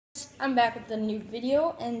I'm back with a new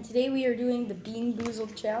video, and today we are doing the Bean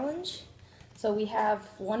Boozled challenge. So we have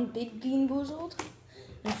 1 big Bean Boozled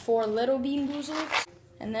and 4 little Bean Boozled.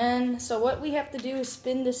 And then, so what we have to do is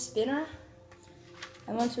spin this spinner.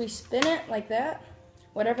 And once we spin it like that,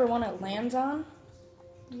 whatever one it lands on,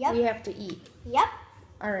 we have to eat. Yep.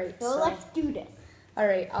 All right. So let's do this. All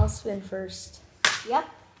right, I'll spin first. Yep.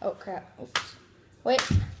 Oh crap! Oops. Wait.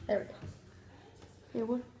 There we go. Here,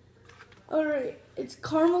 what? All right. It's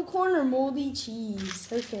caramel corn or moldy cheese.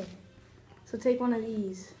 Okay. So take one of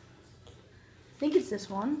these. I think it's this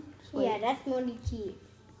one. Yeah, that's moldy cheese.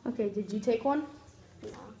 Okay. Did you take one? No.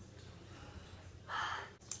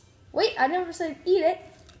 Wait, I never said eat it.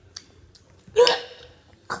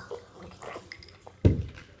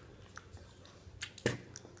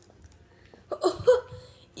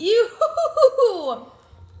 Ew!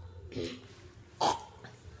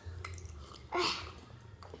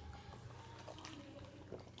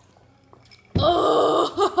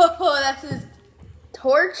 Oh, that's just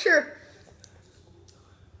torture.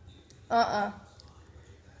 I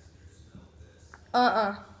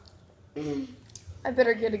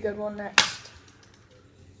better get a good one next.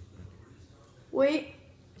 Wait,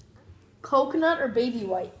 coconut or baby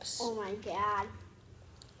wipes? Oh my god.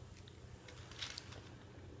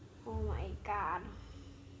 Oh my god.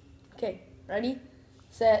 Okay, ready,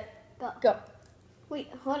 set, go. Wait,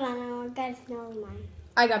 hold on, I gotta smell mine.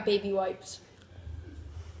 I got baby wipes.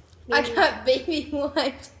 I got baby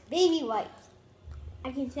wipes. Baby wipes.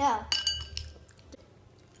 I can tell.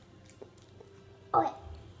 Oh.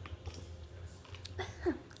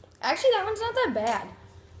 Actually, that one's not that bad.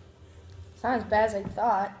 It's not as bad as I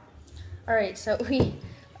thought. All right, so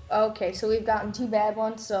we've gotten 2 bad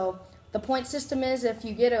ones. So the point system is if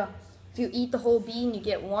you eat the whole bean, you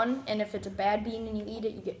get 1, and if it's a bad bean and you eat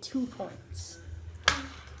it, you get 2 points.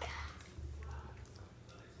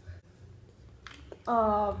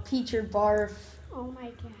 Peach or barf. Oh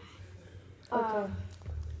my god. Okay.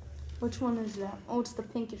 Which one is that? Oh, it's the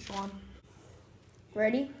pinkish one.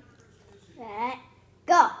 Ready? Set,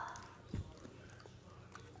 go.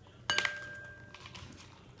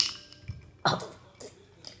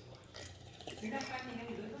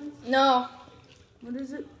 No. What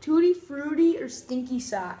is it? Tutti Frutti or Stinky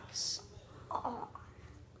Socks? Oh.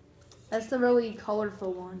 That's the really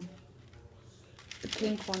colorful one. The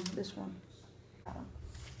pink one. This one.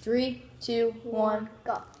 3, 2, 1,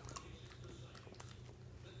 go.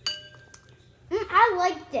 I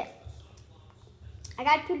like this. I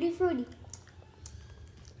got Tutti Frutti.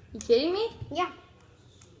 You kidding me? Yeah.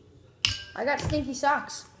 I got Stinky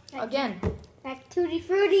Socks. Again. That's Tutti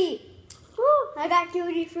Frutti. Woo, I got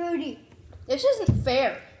Tutti Frutti. This isn't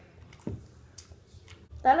fair.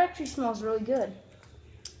 That actually smells really good.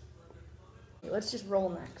 Let's just roll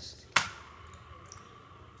next.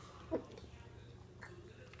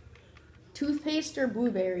 Toothpaste or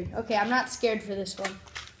blueberry? Okay, I'm not scared for this one.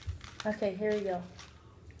 Okay, here we go.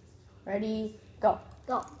 Ready, go.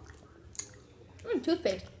 Go.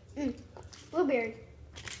 Toothpaste. Blueberry.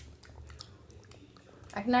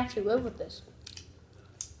 I can actually live with this.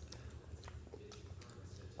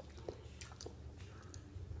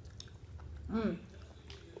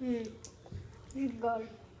 Good.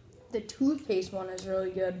 The toothpaste one is really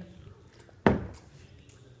good.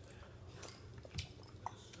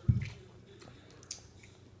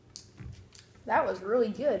 That was really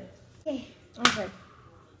good. Okay.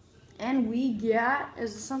 And we got,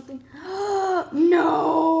 is this something?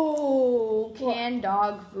 No! Canned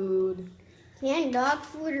dog food. Canned dog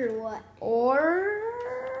food or what? Or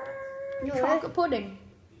chocolate pudding.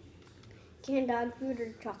 Canned dog food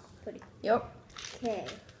or chocolate pudding? Yep. Okay.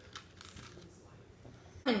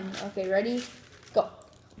 Okay, ready? Go.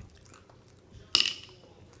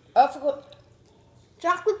 Oh,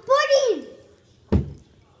 Chocolate pudding!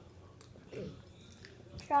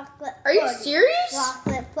 Chocolate Are you pudding. serious?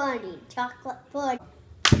 Chocolate pudding. Chocolate pudding.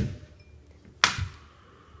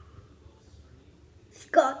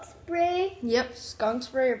 Skunk spray? Yep, skunk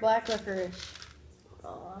spray or black licorice.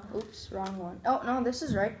 Oh. Oops, wrong one. Oh, no, this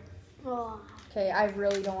is right. Oh. Okay, I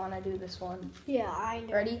really don't want to do this one. Yeah, I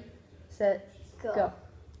know. Ready, set, go.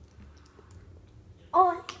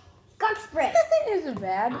 Oh, skunk spray. Is it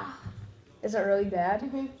bad? Is it really bad?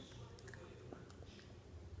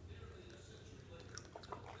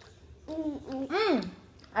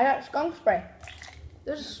 I got skunk spray.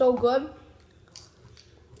 This is so good.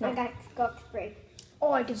 I got skunk spray.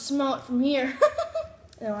 Oh, I can smell it from here.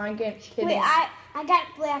 No, I can't kidding. Wait, I got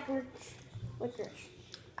black licorice.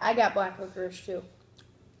 I got black licorice too.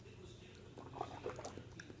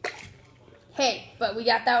 Hey, but we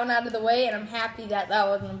got that one out of the way, and I'm happy that that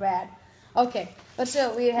wasn't bad. Okay, Let's see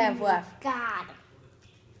what we have left. God.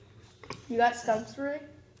 You got skunk spray?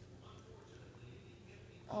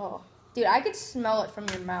 Oh, dude, I could smell it from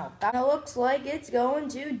your mouth. That looks like it's going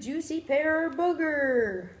to Juicy Pear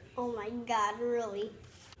Booger. Oh my God, really?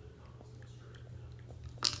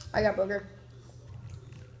 I got booger.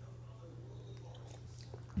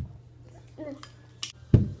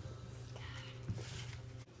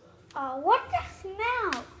 Oh, what the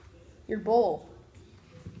smell? Your bowl.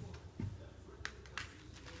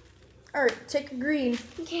 All right, take a green.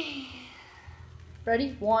 Okay.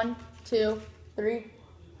 Ready? 1, 2, 3.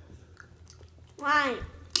 Lime.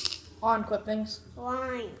 On, Clippings.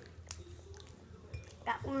 Lime.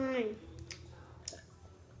 Got lime.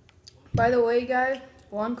 By the way, guys,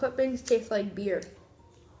 lawn clippings taste like beer.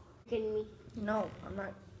 Kidding me? No, I'm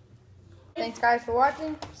not. Thanks, guys, for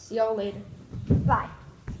watching. See y'all later. Bye.